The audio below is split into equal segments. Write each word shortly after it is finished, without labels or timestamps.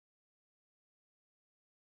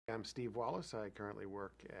I'm Steve Wallace. I currently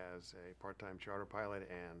work as a part-time charter pilot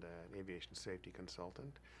and an aviation safety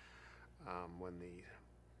consultant. When the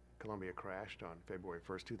Columbia crashed on February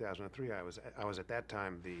 1st, 2003, I was at that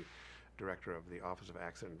time the director of the Office of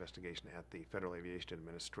Accident Investigation at the Federal Aviation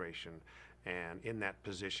Administration, and in that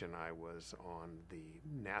position I was on the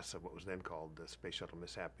NASA, what was then called the Space Shuttle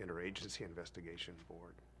Mishap Interagency Investigation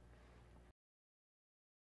Board.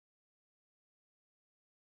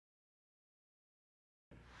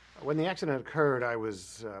 When the accident occurred, I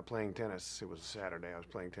was playing tennis. It was Saturday. I was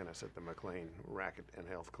playing tennis at the McLean Racket and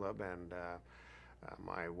Health Club, and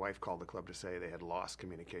my wife called the club to say they had lost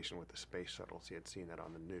communication with the space shuttle. She had seen that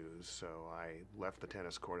on the news, so I left the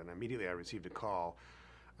tennis court, and immediately I received a call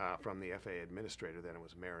from the FAA administrator. Then it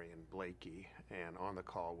was Marion Blakey, and on the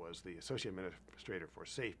call was the Associate Administrator for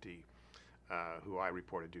Safety, who I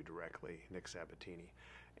reported to directly, Nick Sabatini.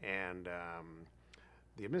 And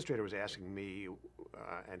the administrator was asking me,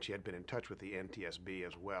 and she had been in touch with the NTSB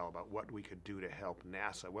as well, about what we could do to help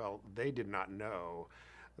NASA. Well, they did not know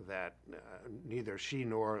that neither she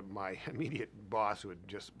nor my immediate boss, who had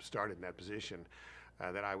just started in that position,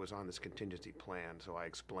 that I was on this contingency plan. So I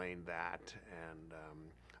explained that, and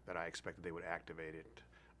that I expected they would activate it.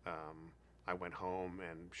 I went home,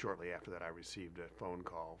 and shortly after that I received a phone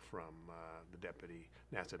call from the Deputy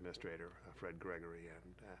NASA Administrator, Fred Gregory,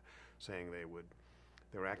 and saying they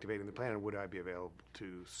were activating the plan, and would I be available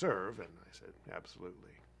to serve? And I said,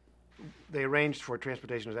 absolutely. They arranged for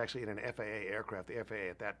transportation. It was actually in an FAA aircraft. The FAA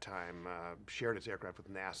at that time shared its aircraft with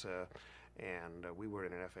NASA, and we were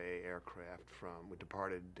in an FAA aircraft we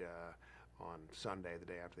departed on Sunday, the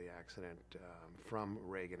day after the accident, from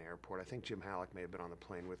Reagan Airport. I think Jim Halleck may have been on the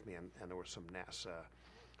plane with me, and there were some NASA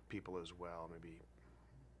people as well, maybe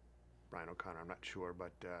Brian O'Connor, I'm not sure,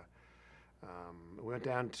 but we went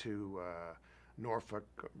down to Norfolk,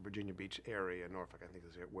 Virginia Beach area. Norfolk, I think,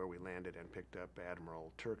 is where we landed, and picked up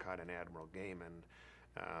Admiral Turcotte and Admiral Gaiman.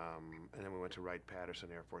 And then we went to Wright-Patterson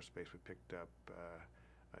Air Force Base. We picked up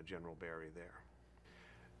General Barry there.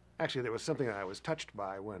 Actually, there was something that I was touched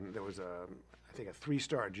by when there was I think a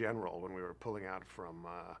three-star general when we were pulling out from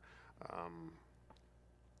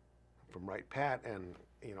Wright-Pat, and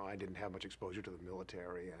I didn't have much exposure to the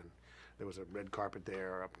military, and there was a red carpet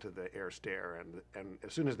there up to the air stair, and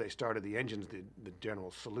as soon as they started the engines, the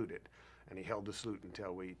general saluted, and he held the salute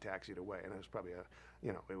until we taxied away. And it was probably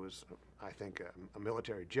it was, I think, a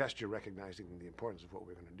military gesture recognizing the importance of what we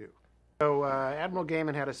were going to do. So Admiral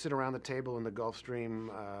Gaiman had us sit around the table in the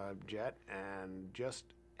Gulfstream jet and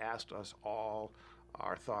just asked us all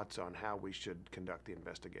our thoughts on how we should conduct the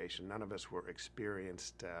investigation. None of us were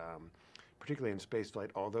experienced, particularly in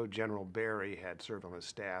spaceflight, although General Barry had served on the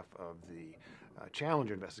staff of the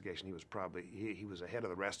Challenger investigation. He was ahead of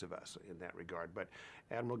the rest of us in that regard. But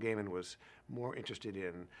Admiral Gaiman was more interested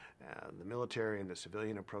in the military and the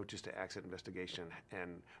civilian approaches to accident investigation,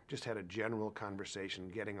 and just had a general conversation,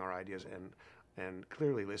 getting our ideas, and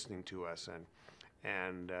clearly listening to us.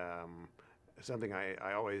 And something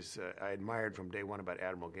I always I admired from day one about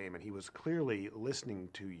Admiral Gaiman. He was clearly listening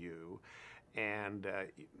to you, and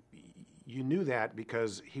you knew that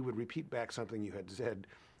because he would repeat back something you had said.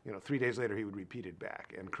 3 days later he would repeat it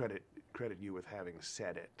back and credit you with having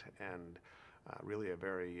said it, and really a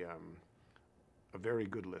very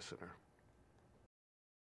good listener.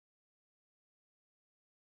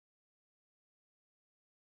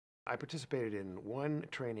 I participated in one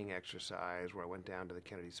training exercise where I went down to the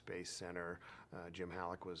Kennedy Space Center. Jim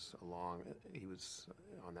Halleck was along. He was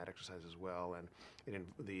on that exercise as well. And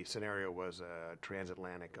the scenario was a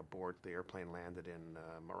transatlantic abort. The airplane landed in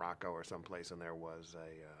Morocco or someplace, and there was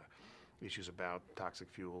issues about toxic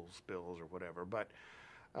fuel spills or whatever. But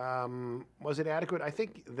was it adequate? I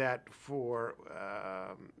think that for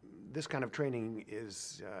this kind of training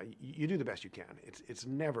is you do the best you can. It's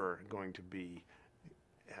never going to be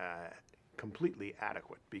completely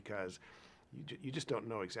adequate, because you just don't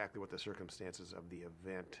know exactly what the circumstances of the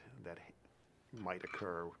event that might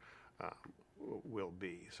occur will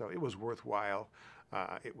be. So it was worthwhile.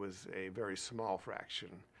 It was a very small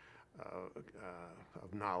fraction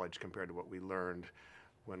of knowledge compared to what we learned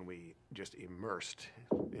when we just immersed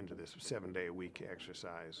into this 7-day-a-week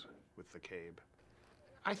exercise with the CAIB.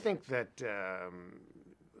 I think that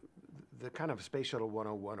the kind of Space Shuttle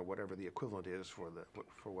 101, or whatever the equivalent is for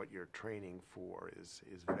what you're training for, is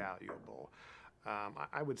valuable.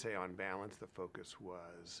 I would say, on balance, the focus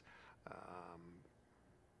was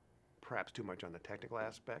perhaps too much on the technical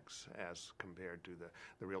aspects as compared to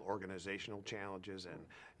the real organizational challenges and,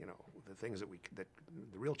 you know, the things that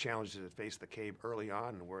the real challenges that faced the CAIB early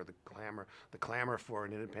on were the clamor for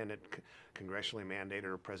an independent congressionally mandated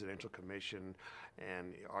or presidential commission,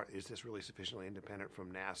 and is this really sufficiently independent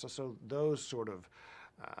from NASA? So those sort of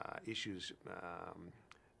issues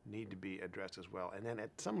need to be addressed as well. And then at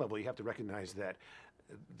some level, you have to recognize that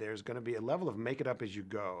there's going to be a level of make it up as you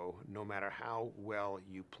go, no matter how well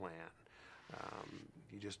you plan.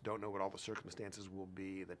 You just don't know what all the circumstances will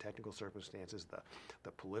be, the technical circumstances,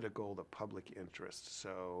 the political, the public interests.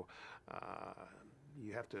 So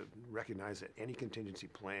you have to recognize that any contingency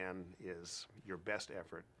plan is your best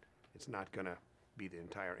effort. It's not going to be the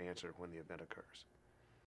entire answer when the event occurs.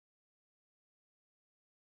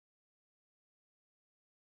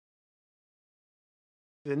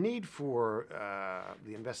 The need for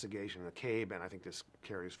the investigation, the CAIB, and I think this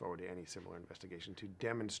carries forward to any similar investigation, to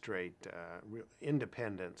demonstrate real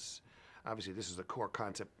independence. Obviously, this is the core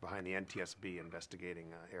concept behind the NTSB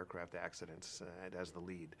investigating aircraft accidents as the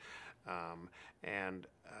lead, and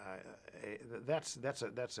that's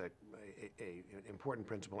an important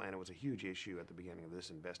principle, and it was a huge issue at the beginning of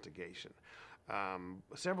this investigation.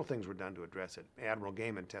 Several things were done to address it. Admiral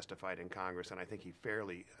Gaiman testified in Congress, and I think he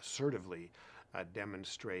fairly assertively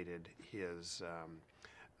demonstrated his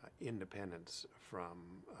independence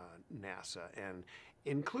from NASA, and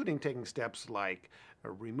including taking steps like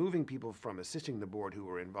removing people from assisting the board who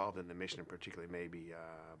were involved in the mission, and particularly maybe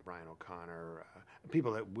Brian O'Connor,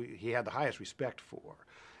 people that he had the highest respect for,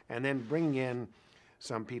 and then bringing in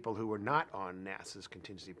some people who were not on NASA's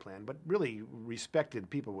contingency plan, but really respected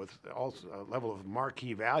people with also a level of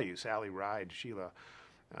marquee value: Sally Ride, Sheila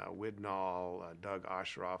Widnall, Doug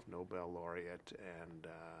Ostroff, Nobel laureate, and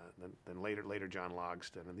then later John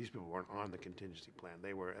Logston. And these people weren't on the contingency plan.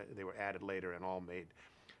 They were added later and all made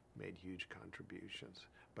huge contributions.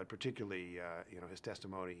 But particularly, you know, his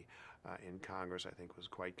testimony in Congress, I think, was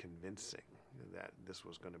quite convincing that this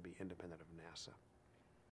was going to be independent of NASA.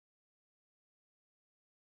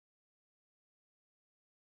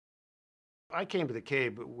 I came to the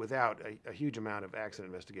CAIB without a huge amount of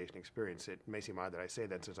accident investigation experience. It may seem odd that I say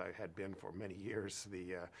that, since I had been for many years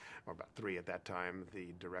or about 3 at that time,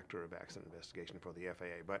 the director of accident investigation for the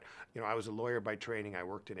FAA. But, you know, I was a lawyer by training. I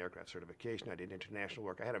worked in aircraft certification. I did international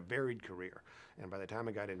work. I had a varied career. And by the time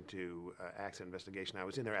I got into accident investigation, I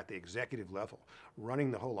was in there at the executive level,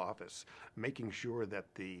 running the whole office, making sure that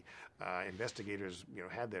the investigators, you know,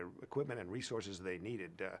 had the equipment and resources they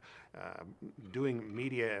needed, doing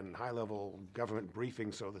media and high-level government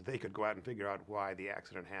briefings so that they could go out and figure out why the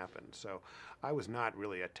accident happened. So I was not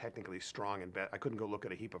really a technically strong I couldn't go look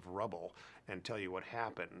at a heap of rubble and tell you what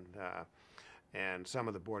happened. And some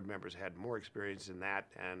of the board members had more experience in that,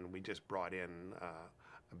 and we just brought in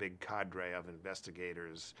a big cadre of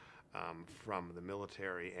investigators from the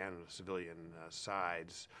military and civilian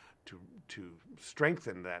sides to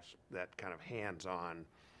strengthen that kind of hands-on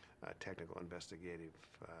technical investigative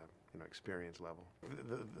experience level.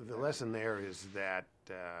 The lesson there is that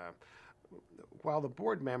while the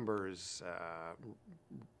board members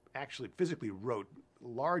actually physically wrote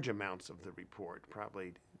large amounts of the report,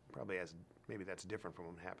 probably as maybe that's different from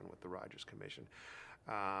what happened with the Rogers Commission.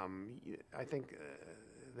 I think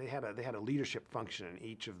they had a leadership function in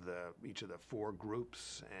each of the 4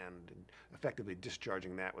 groups, and effectively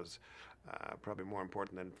discharging that was probably more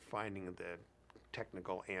important than finding the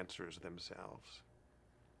technical answers themselves.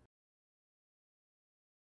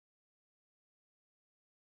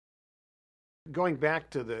 Going back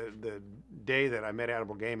to the day that I met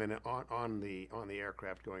Admiral Gaiman on the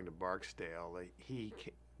aircraft going to Barksdale,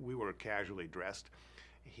 we were casually dressed.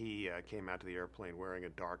 He came out to the airplane wearing a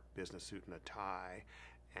dark business suit and a tie,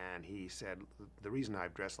 and he said, "The reason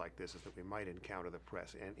I've dressed like this is that we might encounter the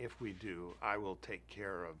press, and if we do, I will take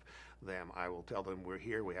care of them. I will tell them we're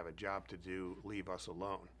here, we have a job to do, leave us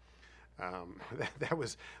alone." That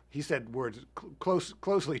was, he said words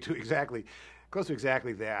closely to exactly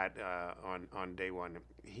that on day one.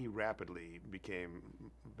 He rapidly became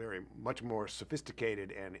much more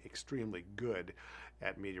sophisticated and extremely good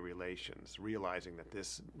at media relations, realizing that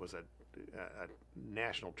this was a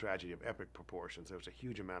national tragedy of epic proportions. There was a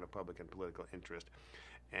huge amount of public and political interest,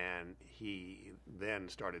 and he then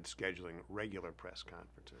started scheduling regular press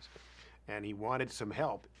conferences. And he wanted some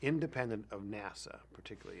help independent of NASA,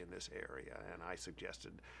 particularly in this area. And I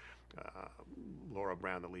suggested Laura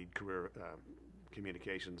Brown, the lead career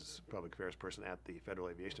communications public affairs person at the Federal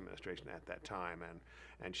Aviation Administration at that time,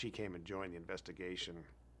 and she came and joined the investigation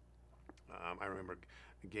I remember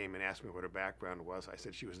Gaiman asked me what her background was. I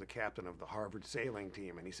said she was the captain of the Harvard sailing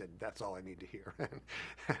team, and he said, "That's all I need to hear."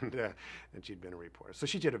 And she'd been a reporter. So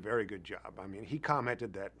she did a very good job. I mean, he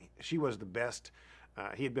commented that she was the best.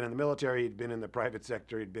 He had been in the military, he'd been in the private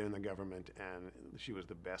sector, he'd been in the government, and she was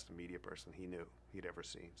the best media person he knew he'd ever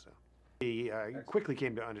seen. So he quickly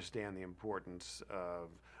came to understand the importance of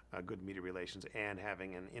good media relations and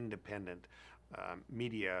having an independent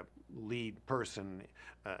media lead person,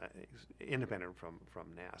 independent from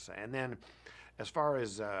NASA. And then as far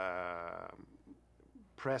as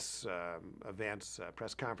press events,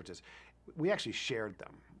 press conferences, we actually shared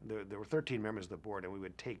them. There were 13 members of the board, and we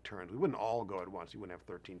would take turns. We wouldn't all go at once. You wouldn't have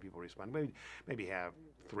 13 people respond. Maybe have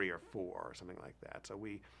 3 or 4 or something like that. So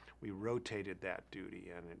we rotated that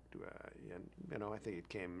duty, and I think it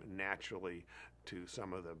came naturally to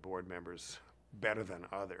some of the board members better than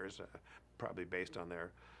others, probably based on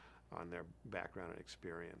their background and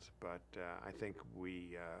experience. But I think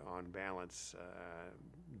we, on balance,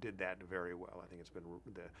 did that very well. I think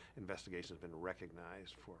the investigation has been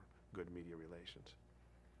recognized for good media relations.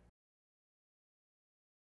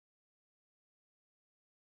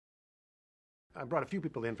 I brought a few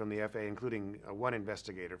people in from the FAA, including one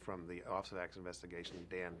investigator from the Office of Acts Investigation,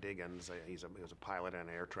 Dan Diggins. He was a pilot and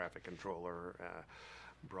air traffic controller,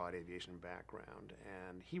 broad aviation background,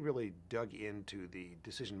 and he really dug into the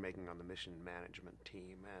decision-making on the mission management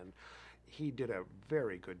team, and he did a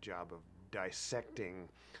very good job of dissecting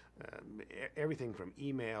everything from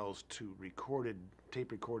emails to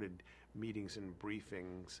tape-recorded meetings and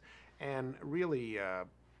briefings, and really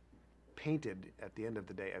painted, at the end of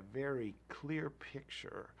the day, a very clear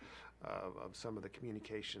picture of some of the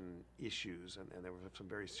communication issues, and there were some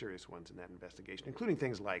very serious ones in that investigation, including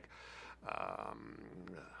things like,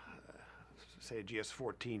 say, a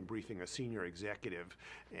GS-14 briefing a senior executive,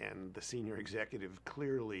 and the senior executive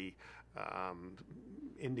clearly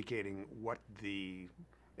indicating what the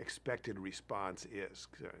expected response is.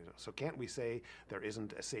 So can't we say there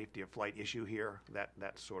isn't a safety of flight issue here?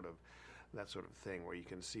 That sort of thing, where you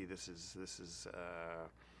can see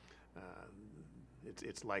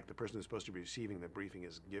it's like the person who's supposed to be receiving the briefing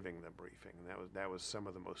is giving the briefing. That was some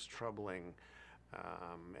of the most troubling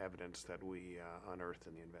evidence that we unearthed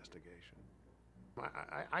in the investigation.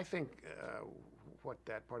 I think what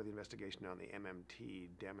that part of the investigation on the MMT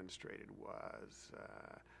demonstrated was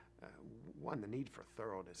one, the need for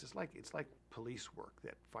thoroughness. It's like police work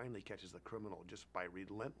that finally catches the criminal just by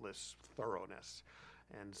relentless thoroughness.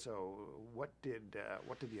 And so, what did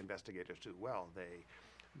the investigators do? Well, they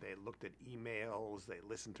looked at emails, they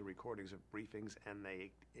listened to recordings of briefings, and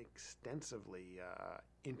they extensively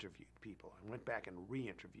interviewed people, and went back and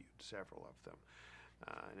re-interviewed several of them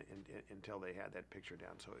until they had that picture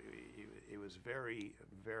down. So it was very,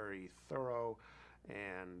 very thorough,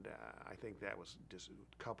 and I think that was just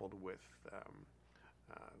coupled with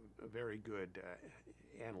very good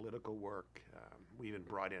analytical work. We even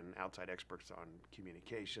brought in outside experts on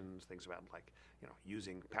communications, things about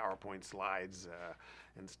using PowerPoint slides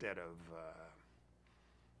instead of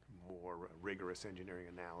more rigorous engineering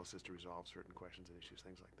analysis to resolve certain questions and issues,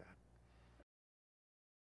 things like that.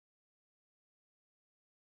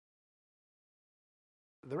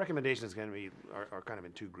 The recommendations are kind of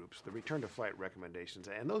in 2 groups. The return to flight recommendations,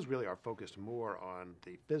 and those really are focused more on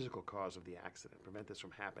the physical cause of the accident, prevent this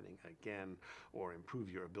from happening again, or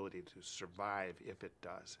improve your ability to survive if it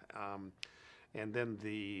does. And then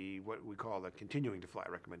what we call the continuing to fly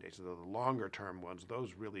recommendations, or the longer term ones,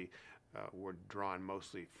 those really were drawn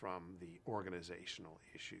mostly from the organizational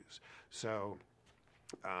issues. So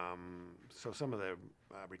some of the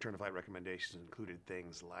return to flight recommendations included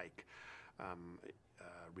things like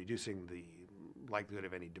reducing the likelihood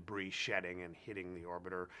of any debris shedding and hitting the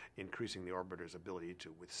orbiter, increasing the orbiter's ability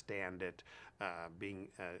to withstand it,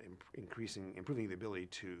 improving the ability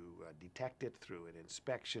to detect it through an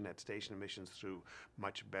inspection at station missions, through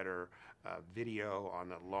much better video on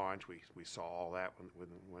the launch. We saw all that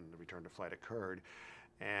when the return to flight occurred,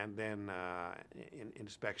 and then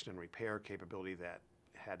inspection and repair capability that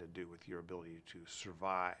had to do with your ability to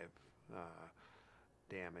survive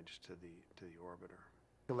damage to the orbiter.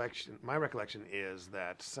 My recollection is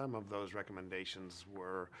that some of those recommendations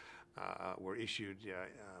were issued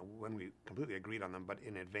when we completely agreed on them, but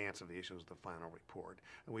in advance of the issuance of the final report.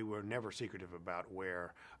 And we were never secretive about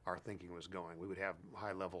where our thinking was going. We would have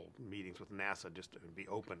high-level meetings with NASA just to be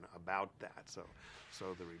open about that. So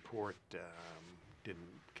the report didn't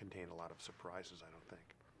contain a lot of surprises, I don't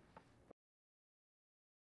think.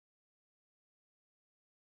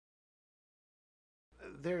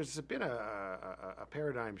 There's been a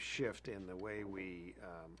paradigm shift in the way we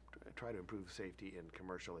try to improve safety in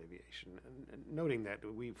commercial aviation, and noting that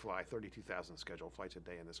we fly 32,000 scheduled flights a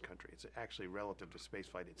day in this country. It's actually, relative to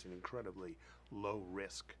spaceflight, it's an incredibly low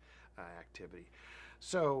risk activity.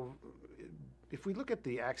 So if we look at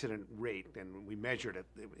the accident rate, and we measured it,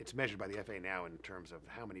 it's measured by the FAA now in terms of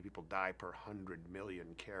how many people die per 100 million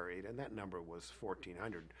carried, and that number was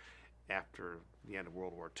 1,400 after the end of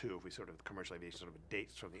World War II. If we sort of, commercial aviation sort of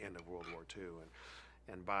dates from the end of World War II.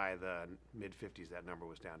 And by the mid-50s, that number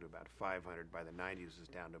was down to about 500. By the 90s, it's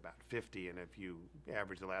down to about 50. And if you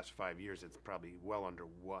average the last 5 years, it's probably well under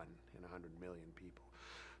 1 in 100 million people.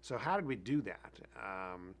 So how did we do that?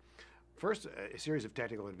 First, a series of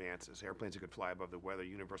technical advances. Airplanes that could fly above the weather,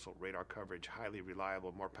 universal radar coverage, highly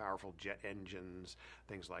reliable, more powerful jet engines,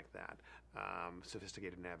 things like that,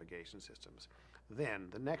 sophisticated navigation systems. Then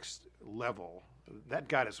the next level, that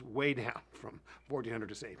got us way down from 1,400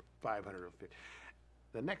 to, say, 500 or 50.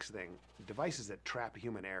 The next thing, devices that trap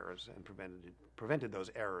human errors and prevented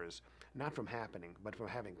those errors not from happening, but from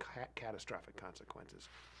having catastrophic consequences.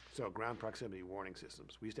 So ground proximity warning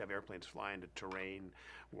systems. We used to have airplanes fly into terrain,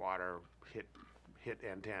 water, hit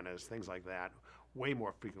antennas, things like that, way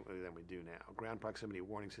more frequently than we do now. Ground proximity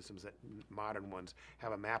warning systems, that modern ones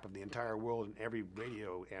have a map of the entire world in every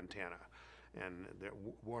radio antenna, and the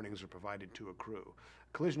warnings are provided to a crew.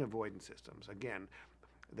 Collision avoidance systems, again,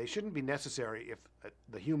 they shouldn't be necessary if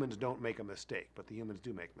the humans don't make a mistake, but the humans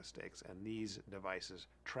do make mistakes, and these devices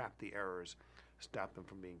trap the errors, stop them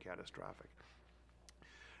from being catastrophic.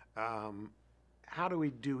 How do we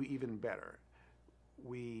do even better?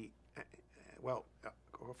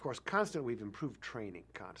 Of course, we've improved training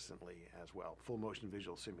constantly as well. Full motion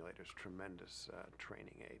visual simulators, tremendous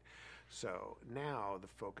training aid. So now the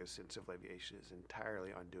focus in civil aviation is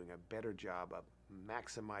entirely on doing a better job of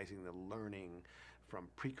maximizing the learning from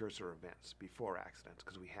precursor events before accidents,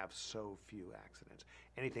 because we have so few accidents.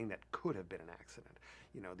 Anything that could have been an accident.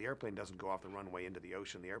 You know, the airplane doesn't go off the runway into the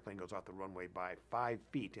ocean. The airplane goes off the runway by 5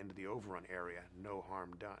 feet into the overrun area, no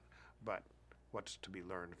harm done. But what's to be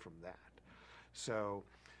learned from that? So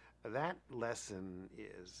that lesson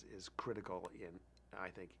is critical in, I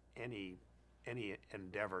think, any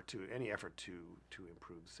effort to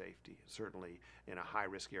improve safety, certainly in a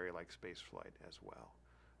high-risk area like spaceflight as well.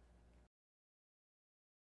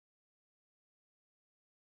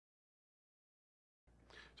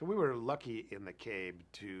 So we were lucky in the CAIB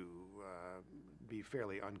to be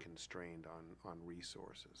fairly unconstrained on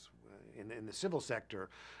resources. In the civil sector,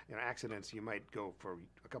 accidents, you might go for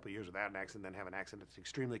a couple of years without an accident, then have an accident that's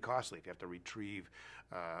extremely costly. If you have to retrieve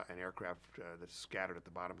an aircraft that's scattered at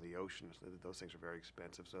the bottom of the ocean, so those things are very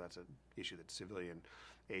expensive. So that's an issue that civilian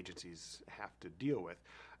agencies have to deal with.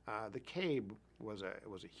 The CAIB was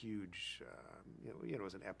a huge, it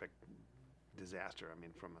was an epic disaster. I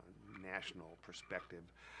mean, from a national perspective,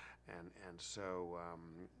 and so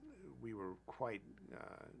we were quite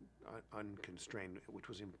unconstrained, which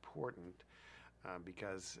was important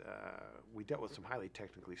because we dealt with some highly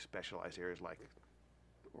technically specialized areas like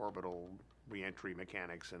orbital reentry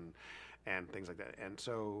mechanics and things like that. And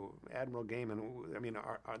so Admiral Gaiman, I mean,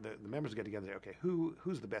 the members get together and say, okay,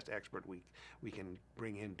 who's the best expert we can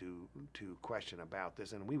bring in to question about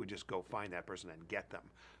this? And we would just go find that person and get them.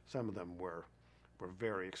 Some of them were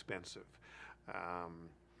very expensive.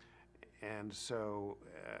 And so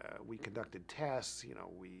we conducted tests.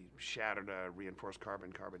 We shattered a reinforced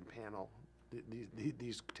carbon panel.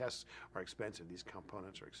 These tests are expensive. These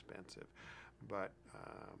components are expensive. But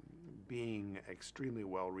being extremely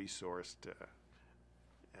well-resourced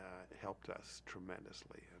helped us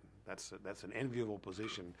tremendously. And that's an enviable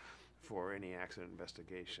position for any accident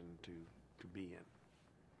investigation to be in.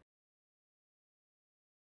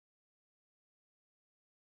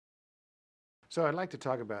 So I'd like to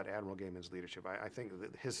talk about Admiral Gaiman's leadership. I think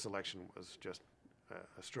that his selection was just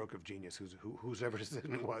a stroke of genius, whose ever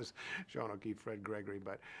decision it was, Sean O'Keefe, Fred Gregory,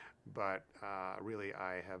 but really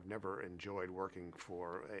I have never enjoyed working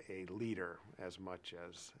for a leader as much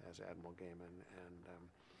as Admiral Gaiman.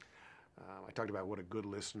 And I talked about what a good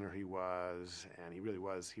listener he was, and he really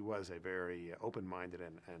was. He was a very open-minded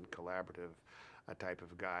and collaborative type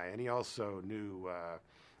of guy, and he also knew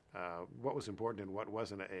what was important and what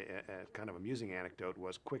wasn't. A kind of amusing anecdote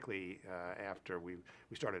was quickly after we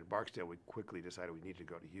started at Barksdale, we quickly decided we needed to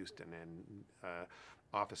go to Houston, and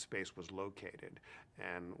office space was located.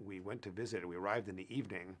 And we went to visit. We arrived in the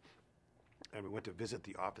evening, and we went to visit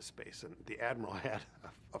the office space, and the Admiral had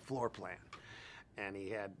a floor plan. and he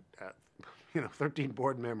had 13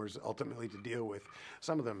 board members ultimately to deal with.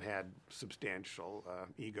 Some of them had substantial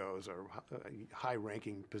egos or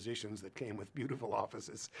high-ranking positions that came with beautiful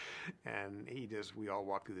offices. And we all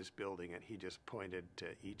walked through this building, and he just pointed to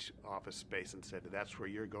each office space and said, that's where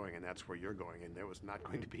you're going, and that's where you're going. And there was not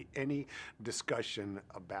going to be any discussion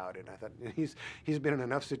about it. I thought, he's been in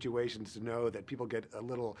enough situations to know that people get a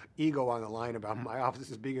little ego on the line about my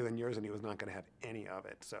office is bigger than yours, and he was not going to have any of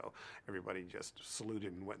it. So everybody just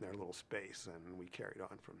saluted and went in their little space, and we carried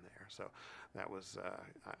on from there. So that was,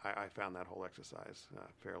 I found that whole exercise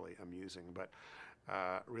fairly amusing. But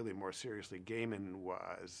really more seriously, Gaiman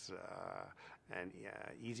was an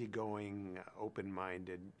easygoing,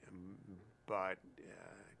 open-minded, but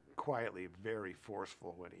quietly very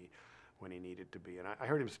forceful when he needed to be. And I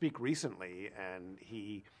heard him speak recently, and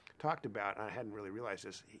he talked about, and I hadn't really realized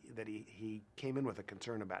this, that he came in with a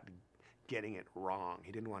concern about getting it wrong.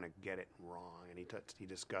 He didn't want to get it wrong, and he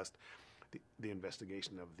discussed the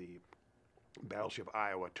investigation of the Battleship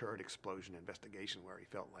Iowa turret explosion investigation, where he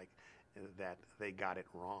felt like that they got it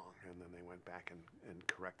wrong, and then they went back and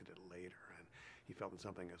corrected it later. And he felt that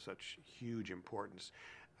something of such huge importance.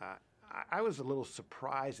 I was a little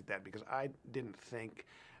surprised at that, because I didn't think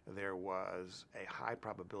there was a high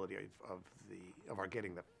probability of our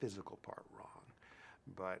getting the physical part wrong.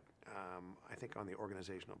 But I think on the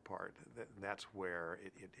organizational part, that's where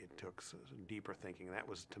it took some deeper thinking. That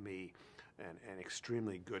was, to me, an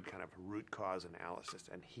extremely good kind of root cause analysis,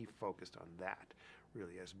 and he focused on that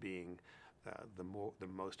really as being the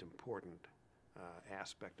most important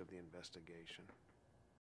aspect of the investigation.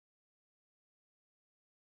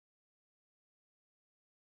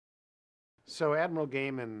 So Admiral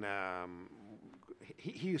Gaiman,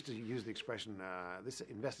 he used to use the expression, this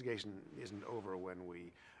investigation isn't over when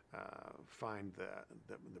we find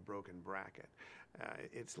the broken bracket.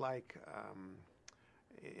 It's like,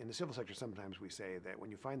 in the civil sector, sometimes we say that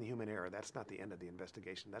when you find the human error, that's not the end of the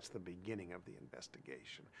investigation, that's the beginning of the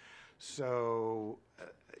investigation. So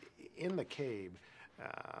in the CAIB,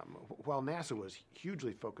 while NASA was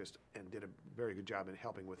hugely focused and did a very good job in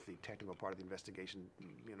helping with the technical part of the investigation,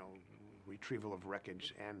 retrieval of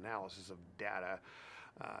wreckage and analysis of data,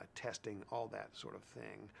 testing, all that sort of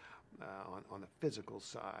thing, on the physical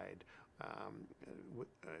side,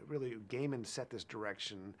 really Gaiman set this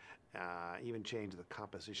direction, even changed the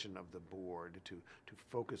composition of the board to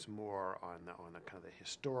focus more on the kind of the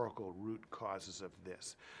historical root causes of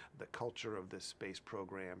this, the culture of this space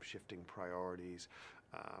program, shifting priorities,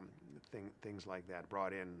 things like that.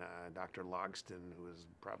 Brought in Dr. Logston, who is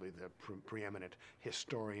probably the preeminent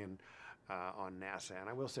historian on NASA. And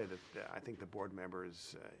I will say that I think the board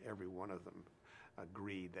members, every one of them,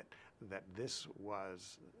 agreed that this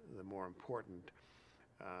was the more important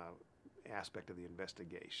aspect of the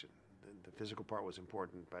investigation. The physical part was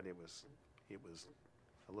important, but it was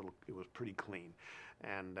pretty clean.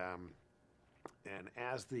 And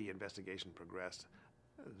as the investigation progressed,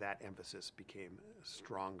 that emphasis became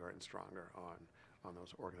stronger and stronger on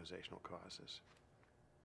those organizational causes.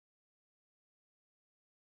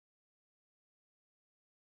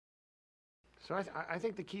 So I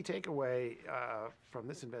think the key takeaway from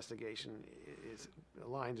this investigation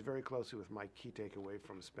aligns very closely with my key takeaway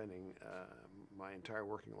from spending my entire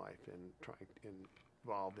working life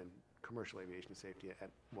involved in commercial aviation safety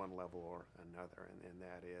at one level or another, and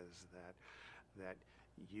that is that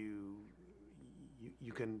you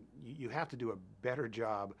have to do a better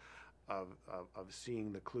job of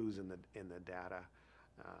seeing the clues in the data.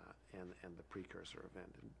 And the Precursor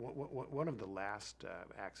event. One of the last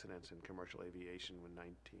accidents in commercial aviation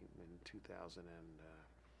in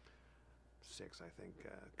 2006, I think,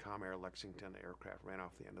 Comair Lexington aircraft ran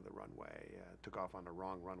off the end of the runway, took off on the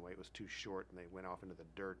wrong runway. It was too short, and they went off into the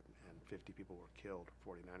dirt, and 50 people were killed,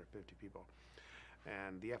 49 or 50 people.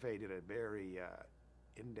 And the FAA did a very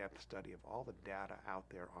in-depth study of all the data out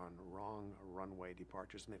there on wrong runway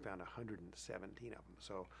departures, and they found 117 of them.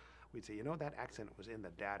 So we'd say, that accident was in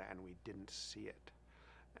the data and we didn't see it.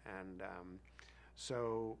 And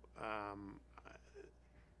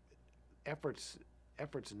efforts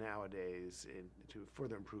nowadays to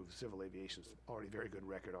further improve civil aviation's already very good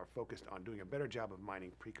record are focused on doing a better job of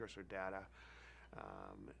mining precursor data,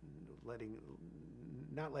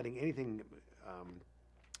 not letting anything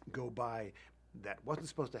go by that wasn't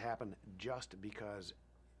supposed to happen just because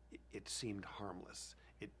it seemed harmless.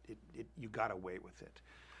 You got away with it.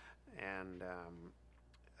 And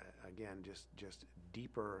again, just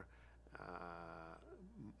deeper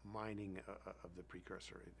mining of the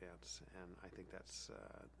precursor events, and I think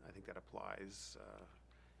that applies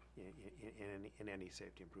in any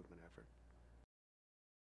safety improvement effort.